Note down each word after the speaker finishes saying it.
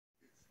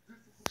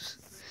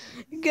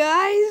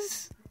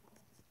guys,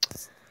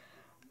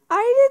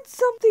 I did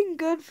something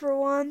good for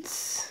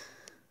once.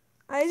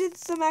 I did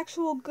some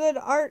actual good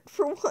art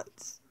for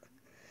once.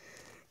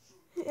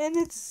 And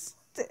it's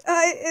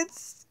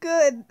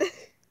good.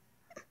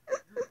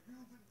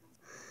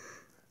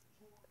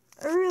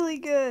 Really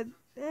good,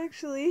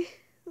 actually.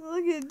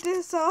 Look at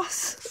this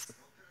sauce.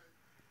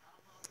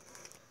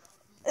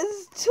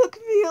 This took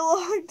me a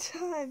long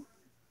time.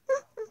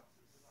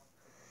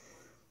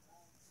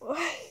 What?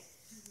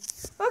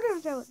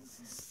 Okay,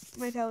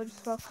 my tablet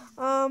just fell.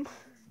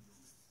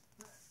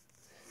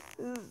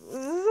 This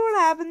is what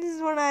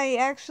happens when I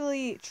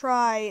actually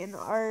try an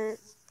art.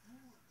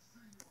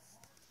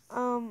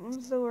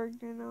 I'm still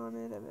working on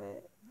it a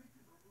bit.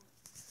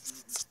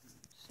 Just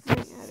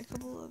might add a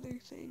couple other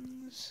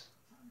things.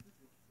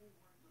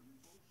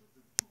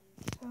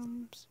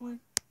 Like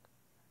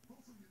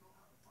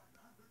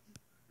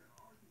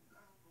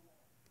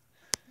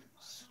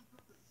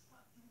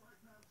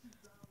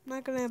I'm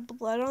not gonna have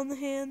blood on the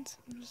hands.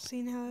 I'm just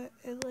seeing how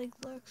it like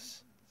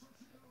looks.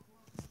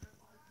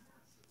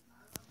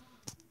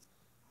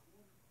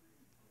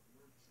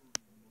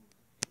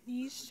 It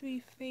used to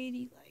be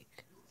fadey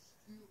like.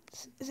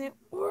 Isn't it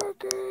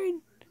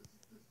working?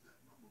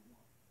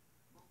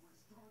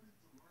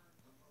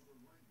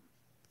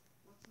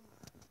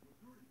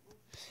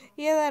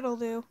 Yeah, that'll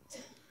do.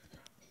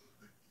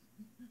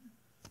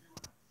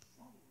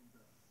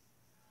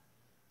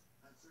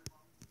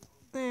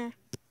 There.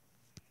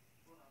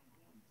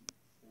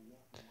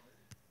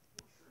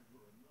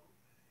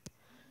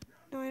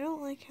 No, I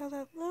don't like how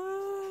that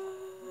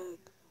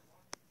looks.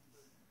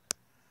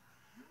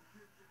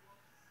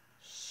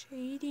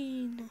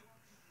 Shading.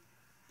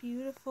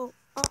 Beautiful.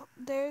 Oh,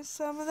 there's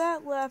some of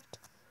that left.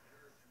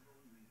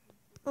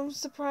 I'm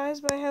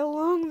surprised by how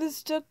long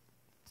this took.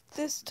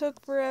 This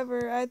took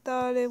forever. I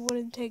thought it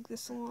wouldn't take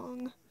this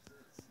long.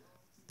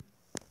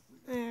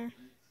 There.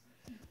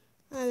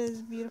 That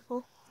is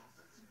beautiful.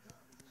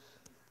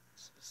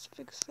 Let's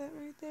fix that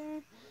right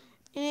there.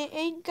 And it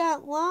ain't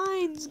got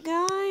lines,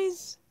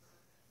 guys.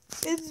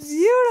 It's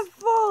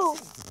beautiful.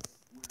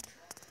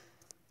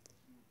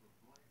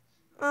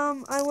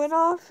 I went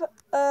off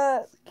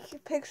a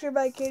picture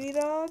by Kitty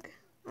Dog.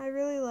 I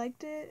really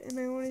liked it, and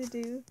I wanted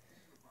to do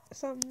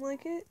something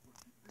like it.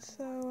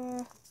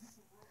 So,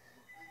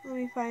 let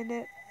me find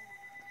it.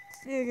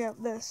 Here you go,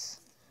 this.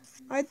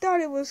 I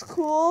thought it was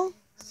cool,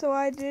 so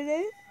I did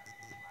it.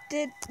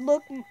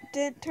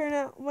 Didn't turn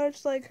out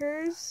much like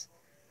hers.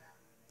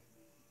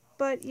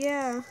 But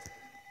yeah.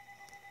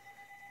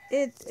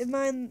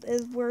 Mine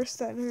is worse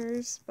than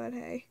hers, but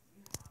hey.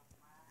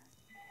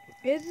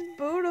 It's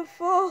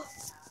beautiful.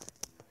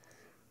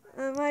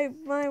 My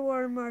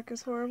watermark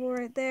is horrible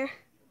right there.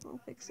 I'll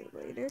fix it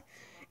later.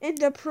 And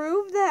to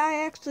prove that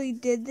I actually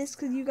did this,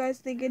 because you guys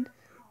thinking,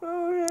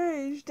 oh,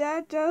 hey,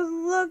 that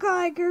doesn't look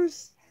like her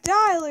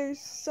style or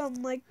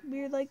something like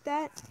weird like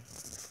that.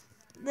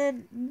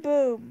 Then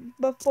boom,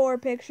 before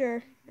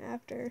picture,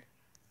 after,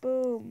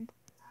 boom,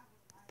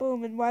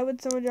 boom. And why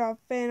would someone draw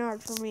fan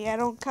art for me? I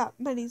don't cut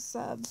many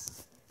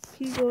subs.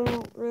 People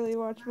don't really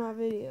watch my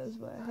videos,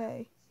 but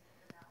hey.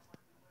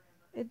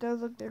 It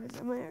does look different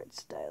than my art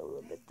style a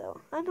little bit,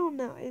 though. I don't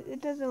know. It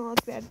doesn't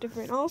look that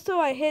different. Also,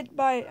 I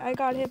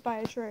got hit by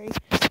a tree,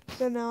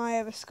 so now I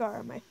have a scar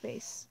on my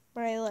face.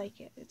 But I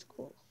like it. It's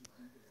cool.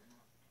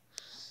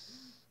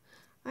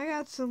 I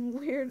got some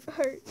weird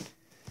art,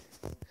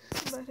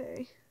 but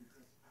hey.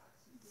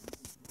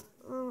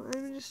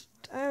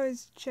 I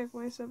always check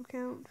my sub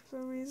count for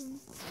some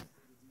reason.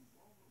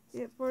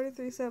 Yep,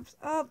 43 subs.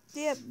 Oh,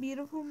 yep,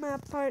 beautiful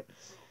map part.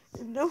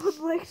 And no one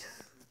liked.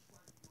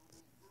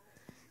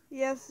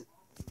 Yes,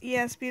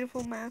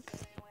 beautiful map.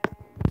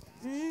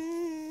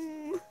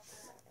 This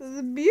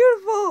is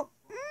beautiful.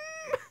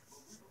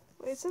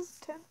 Wait, it says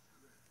 10.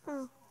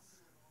 Oh.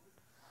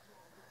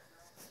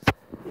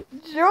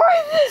 Enjoy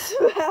this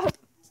map.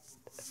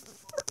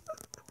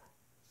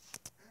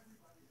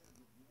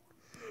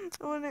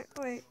 I wanna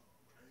wait.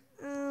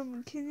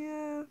 Can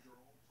you?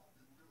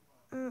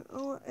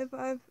 If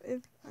I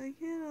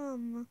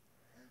can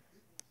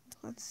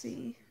let's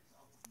see.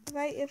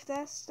 If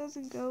this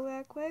doesn't go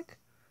that quick,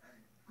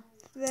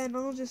 then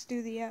I'll just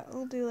do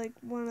I'll do like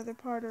one other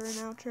part or an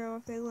outro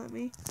if they let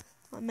me.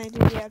 I might do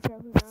the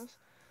outro. Who knows?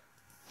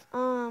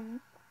 Oh,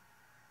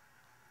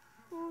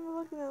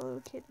 look at that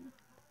little kitten.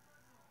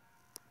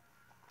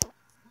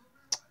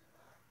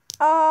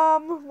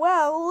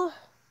 Well,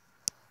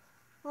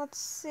 let's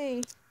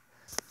see.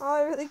 All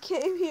I really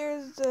came here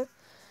is to.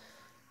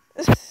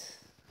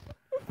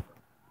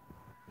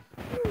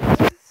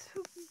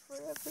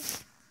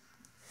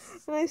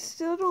 And I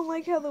still don't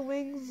like how the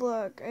wings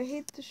look. I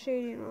hate the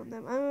shading on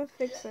them. I'm gonna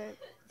fix it.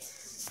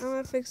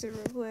 Real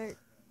quick.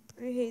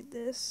 I hate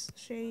this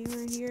shading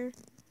right here.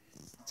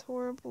 It's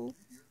horrible.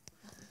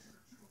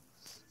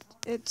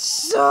 It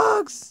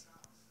sucks!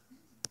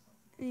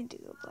 I need to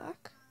go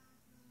black.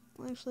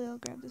 Well, actually, I'll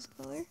grab this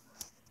color.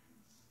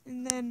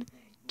 And then,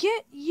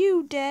 get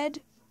you,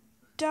 dead!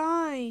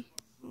 Die!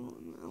 I'll,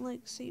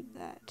 like, save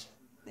that.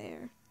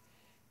 There.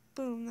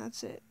 Boom,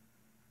 that's it.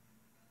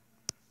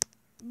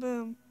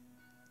 Boom.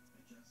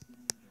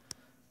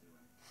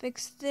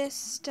 Fix this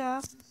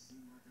stuff.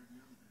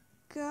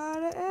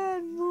 Gotta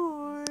add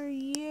more.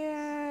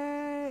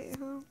 Yay.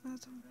 Oh,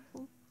 that's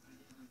awful.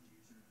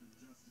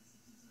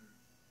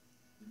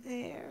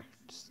 There.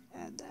 Just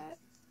add that.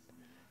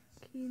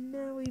 Okay,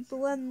 now we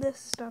blend this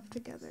stuff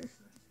together.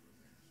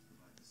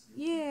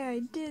 Yeah, I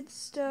did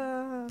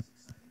stuff.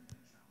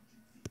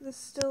 This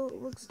still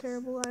looks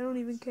terrible. I don't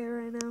even care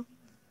right now.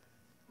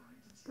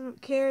 I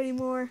don't care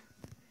anymore.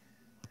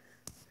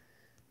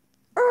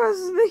 Oh, this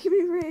is making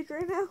me rage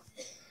right now.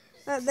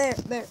 There.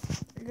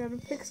 I gotta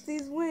fix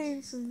these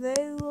wings.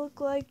 They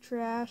look like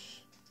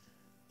trash.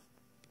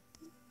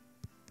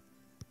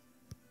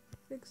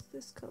 Fix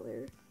this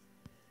color.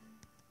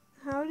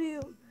 How do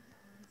you...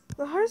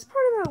 The hardest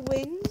part about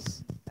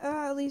wings,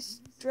 at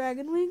least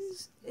dragon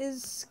wings,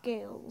 is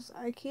scales.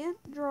 I can't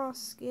draw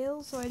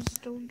scales, so I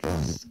just don't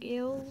draw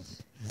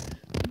scales.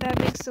 That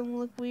makes them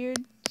look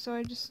weird, so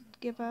I just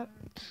give up.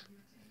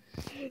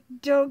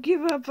 Don't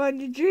give up on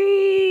your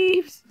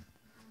dreams!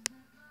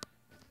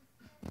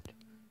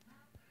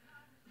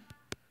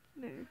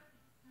 There.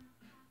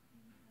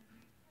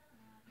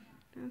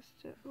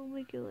 I'll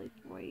make it like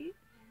white.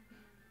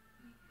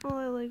 Oh,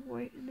 I like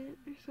white in it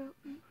or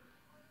something.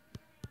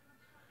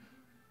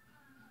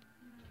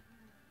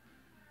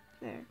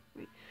 There.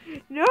 Wait.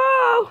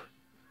 No!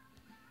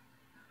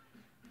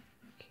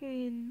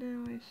 Okay, and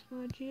now I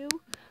smudge you.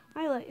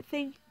 I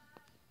thank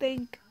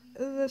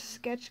the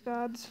sketch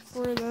gods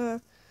for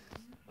the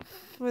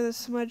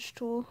smudge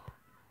tool.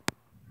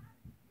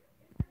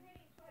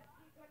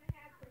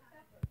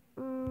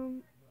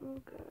 Oh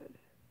god.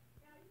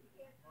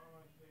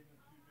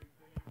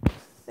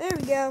 There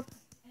we go.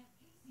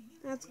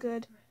 That's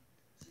good.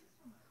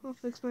 I'll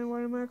fix my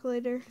watermark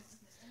later.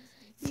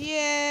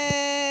 Yay!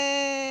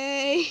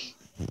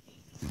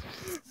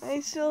 I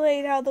still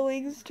hate how the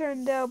wings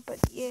turned out, but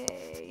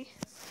yay.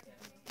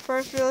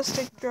 First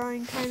realistic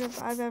drawing kind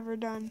of I've ever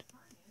done.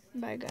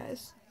 Bye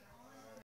guys.